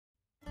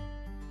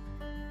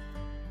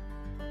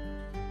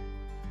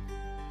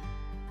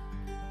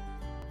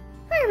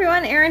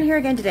everyone, Erin here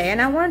again today,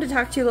 and I wanted to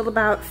talk to you a little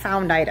about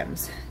found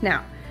items.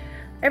 Now,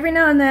 every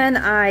now and then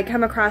I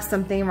come across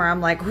something where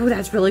I'm like, ooh,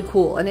 that's really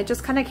cool, and it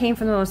just kind of came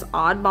from the most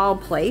oddball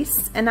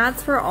place, and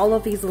that's where all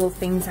of these little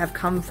things have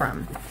come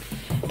from.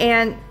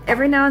 And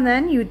every now and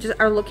then you just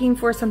are looking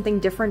for something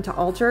different to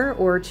alter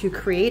or to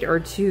create or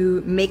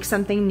to make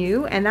something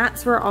new, and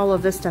that's where all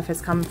of this stuff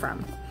has come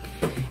from.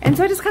 And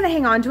so I just kind of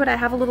hang on to it. I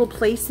have a little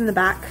place in the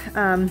back,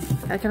 kind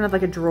of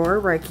like a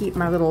drawer where I keep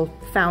my little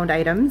found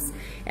items,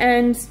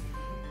 and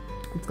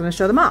I'm just gonna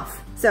show them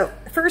off. So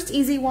the first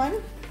easy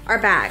one are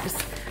bags.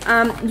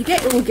 You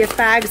get little gift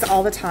bags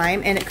all the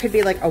time, and it could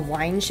be like a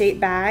wine shaped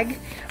bag,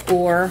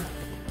 or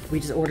we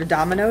just ordered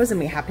Domino's and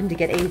we happen to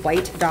get a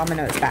white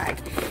Domino's bag,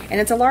 and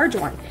it's a large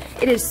one.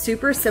 It is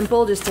super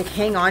simple just to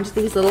hang on to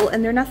these little,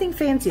 and they're nothing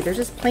fancy. They're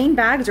just plain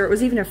bags, or it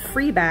was even a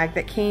free bag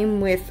that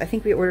came with, I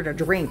think we ordered a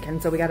drink,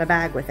 and so we got a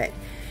bag with it.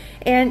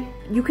 And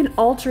you can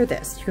alter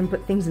this. You can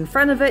put things in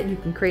front of it. You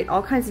can create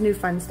all kinds of new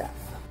fun stuff.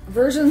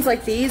 Versions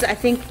like these, I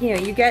think, you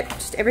know, you get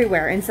just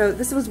everywhere. And so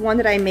this was one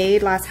that I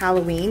made last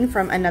Halloween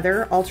from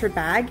another altered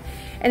bag.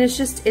 And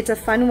it's a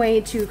fun way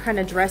to kind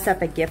of dress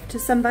up a gift to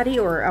somebody,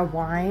 or a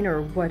wine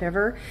or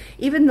whatever.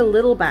 Even the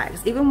little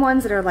bags, even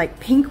ones that are like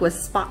pink with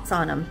spots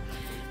on them.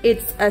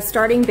 It's a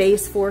starting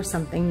base for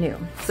something new.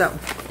 So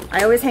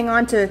I always hang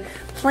on to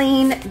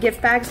plain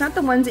gift bags, not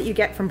the ones that you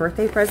get from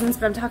birthday presents,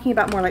 but I'm talking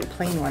about more like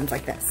plain ones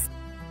like this.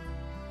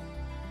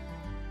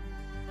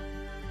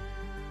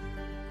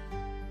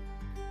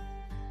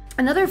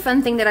 Another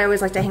fun thing that I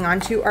always like to hang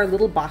on to are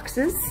little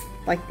boxes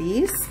like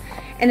these.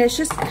 And it's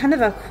just kind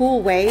of a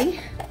cool way.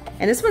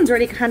 And this one's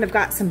already kind of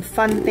got some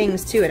fun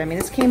things to it. I mean,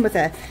 this came with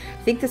I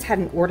think this had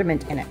an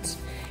ornament in it.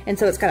 And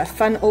so it's got a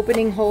fun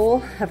opening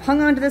hole. I've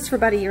hung on to this for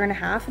about 1.5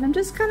 years, and I'm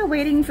just kind of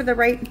waiting for the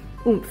right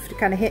oomph to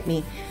kind of hit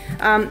me.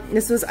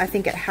 This was, I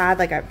think it had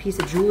like a piece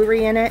of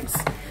jewelry in it.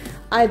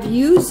 I've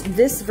used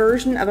this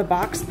version of a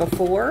box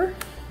before,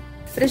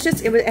 but it's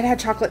just, it had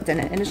chocolates in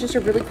it, and it's just a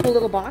really cool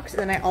little box,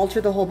 and then I alter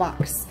the whole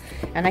box,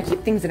 and I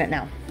keep things in it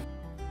now.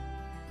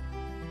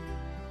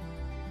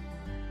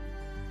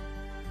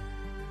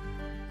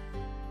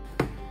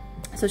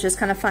 So it's just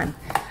kind of fun.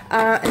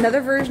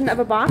 Another version of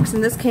a box,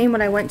 and this came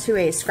when I went to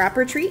a scrap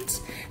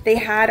retreat. They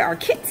had our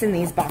kits in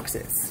these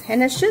boxes,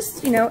 and it's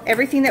just, you know,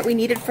 everything that we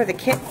needed for the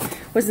kit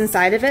was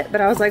inside of it, but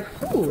I was like,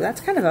 ooh,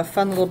 that's kind of a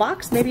fun little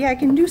box. Maybe I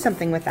can do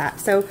something with that.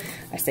 So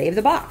I saved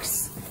the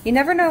box. You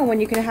never know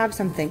when you can have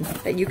something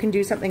that you can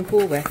do something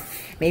cool with.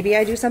 Maybe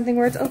I do something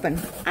where it's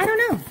open. I don't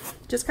know.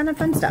 Just kind of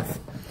fun stuff.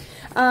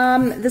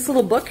 This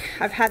little book,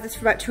 I've had this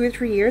for about 2 or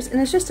 3 years, and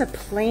it's just a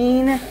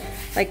plain,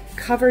 like,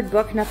 covered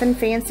book, nothing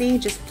fancy,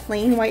 just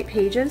plain white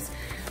pages.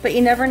 But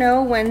you never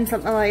know when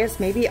something like this,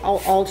 maybe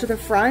I'll alter the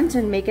front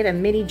and make it a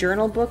mini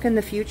journal book in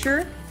the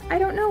future. I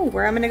don't know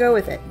where I'm gonna go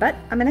with it, but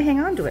I'm gonna hang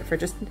on to it for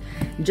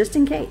just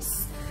in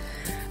case.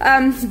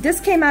 This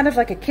came out of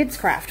like a kid's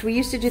craft. We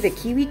used to do the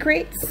kiwi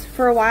crates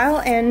for a while,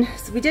 and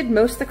we did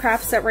most of the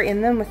crafts that were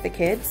in them with the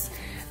kids,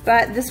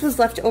 but this was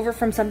left over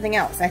from something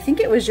else. I think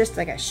it was just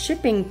like a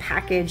shipping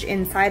package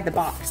inside the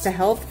box to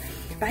help,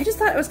 but I just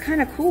thought it was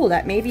kind of cool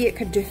that maybe it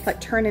could just like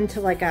turn into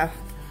like a,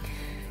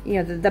 you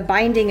know, the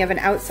binding of an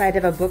outside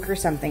of a book or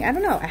something. I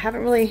don't know, I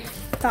haven't really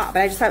thought,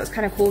 but I just thought it was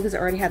kind of cool because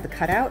it already had the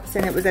cutouts,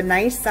 and it was a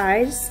nice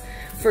size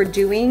for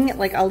doing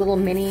like a little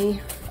mini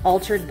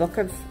altered book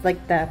of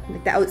like the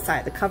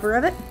outside, the cover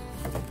of it.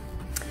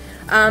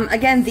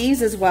 Again,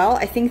 these as well,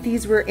 I think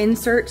these were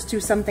inserts to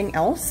something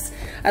else.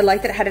 I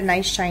like that it had a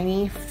nice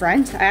shiny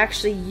front. I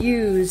actually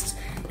used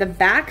the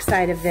back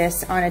side of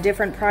this on a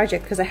different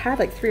project because I had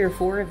like 3 or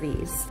 4 of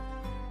these.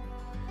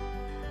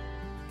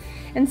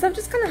 And so I've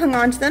just kind of hung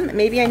on to them.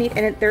 Maybe I need,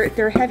 and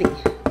they're heavy.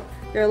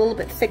 They're a little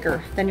bit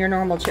thicker than your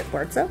normal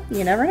chipboard, so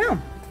you never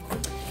know.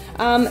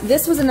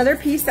 This was another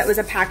piece that was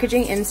a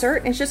packaging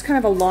insert. It's just kind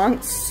of a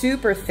long,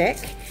 super thick.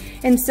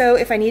 And so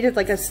if I needed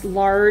like a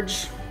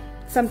large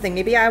something,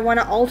 maybe I want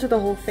to alter the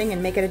whole thing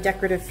and make it a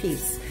decorative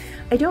piece.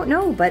 I don't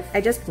know, but I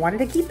just wanted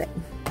to keep it.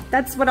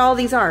 That's what all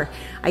these are.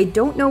 I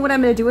don't know what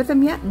I'm going to do with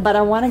them yet, but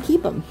I want to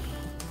keep them.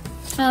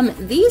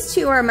 These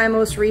two are my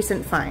most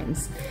recent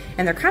finds,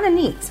 and they're kind of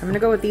neat. So I'm going to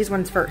go with these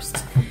ones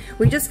first.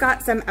 We just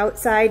got some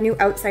new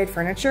outside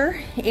furniture,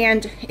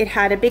 and it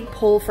had a big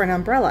pole for an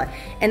umbrella.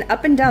 And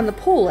up and down the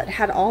pole, it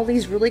had all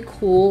these really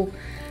cool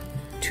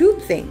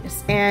tube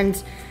things.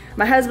 And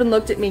my husband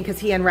looked at me because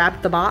he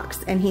unwrapped the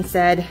box, and he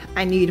said,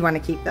 I knew you'd want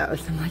to keep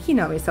those. I'm like, you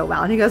know me so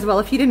well. And he goes, well,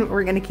 if you didn't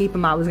were going to keep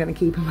them, I was going to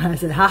keep them. And I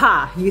said,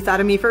 haha, you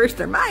thought of me first,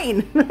 they're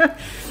mine.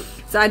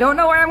 So I don't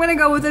know where I'm going to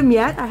go with them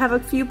yet. I have a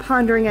few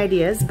pondering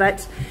ideas,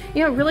 but,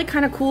 you know, really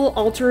kind of cool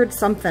altered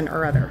something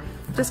or other.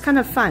 Just kind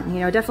of fun, you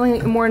know,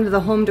 definitely more into the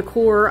home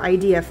decor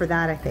idea for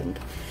that, I think.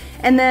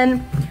 And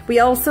then we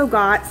also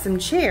got some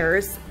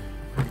chairs,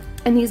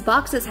 and these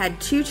boxes had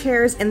 2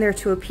 chairs in there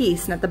to a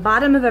piece. And at the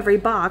bottom of every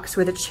box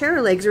where the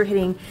chair legs are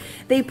hitting,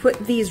 they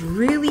put these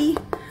really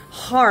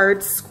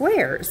hard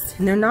squares.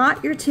 And they're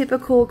not your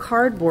typical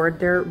cardboard.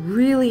 They're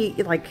really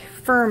like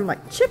firm,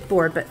 like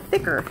chipboard, but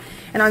thicker.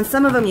 And on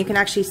some of them you can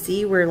actually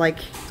see where like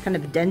it's kind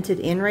of dented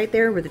in right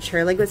there where the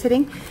chair leg was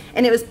hitting.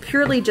 And it was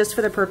purely just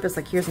for the purpose,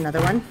 like here's another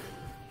one.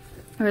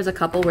 There's a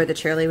couple where the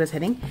chair leg was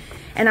hitting.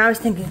 And I was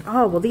thinking,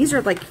 oh, well, these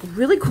are like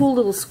really cool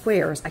little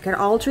squares. I could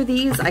alter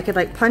these. I could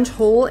like punch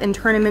hole and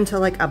turn them into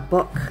like a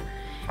book.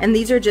 And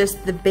these are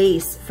just the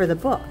base for the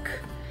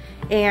book.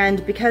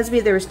 And because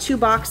there was 2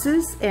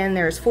 boxes and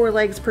there's 4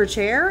 legs per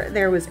chair,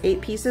 there was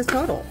 8 pieces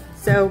total.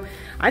 So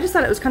I just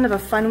thought it was kind of a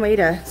fun way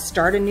to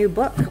start a new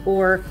book,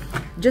 or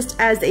just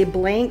as a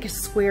blank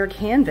square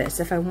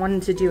canvas if I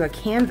wanted to do a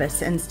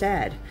canvas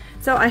instead.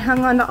 So I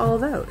hung on to all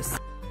of those.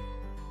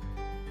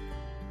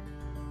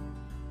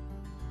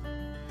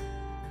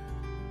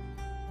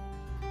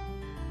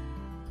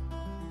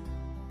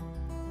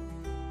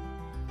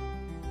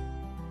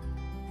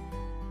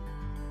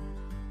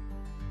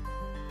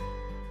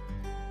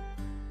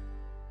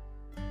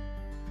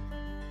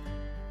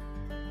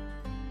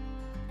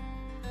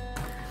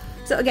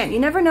 So again, you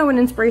never know when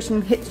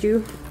inspiration hits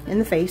you in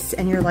the face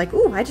and you're like,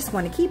 ooh, I just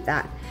want to keep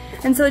that.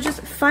 And so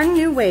just fun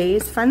new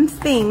ways, fun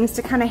things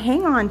to kind of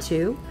hang on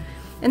to.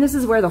 And this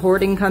is where the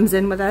hoarding comes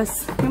in with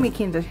us. And we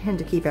tend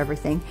to keep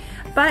everything.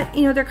 But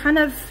you know, they're kind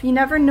of, you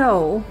never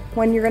know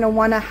when you're going to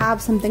want to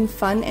have something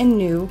fun and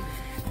new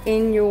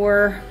in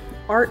your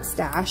art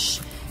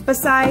stash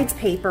besides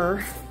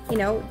paper. You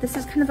know, this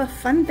is kind of a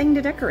fun thing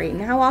to decorate.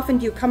 And how often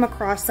do you come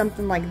across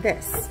something like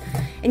this?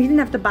 And you didn't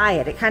have to buy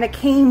it. It kind of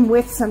came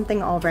with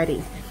something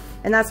already.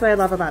 And that's what I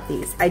love about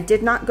these. I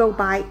did not go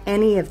buy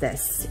any of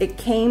this. It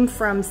came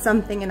from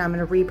something and I'm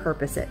going to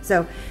repurpose it.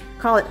 So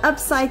call it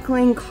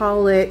upcycling,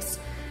 call it,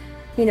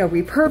 you know,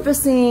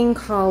 repurposing,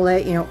 call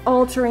it, you know,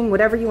 altering,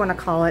 whatever you want to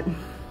call it.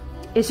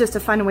 It's just a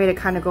fun way to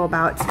kind of go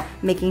about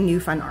making new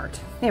fun art.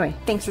 Anyway,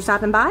 thanks for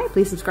stopping by.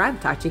 Please subscribe.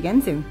 Talk to you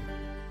again soon.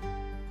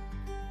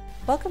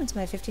 Welcome to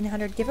my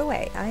 1500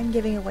 giveaway. I'm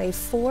giving away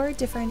 4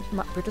 different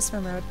Brutus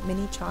Monroe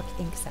mini chalk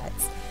ink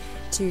sets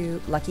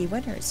to lucky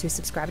winners who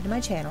subscribe to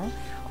my channel.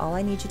 All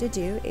I need you to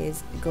do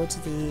is go to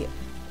the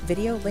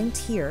video linked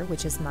here,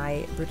 which is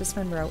my Brutus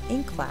Monroe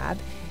Ink Lab.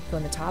 Go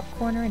in the top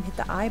corner and hit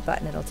the I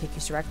button. It'll take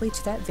you directly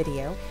to that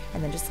video,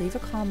 and then just leave a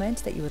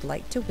comment that you would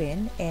like to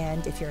win.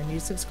 And if you're a new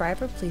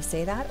subscriber, please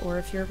say that, or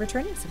if you're a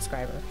returning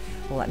subscriber,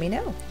 let me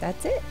know.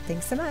 That's it.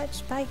 Thanks so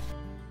much. Bye.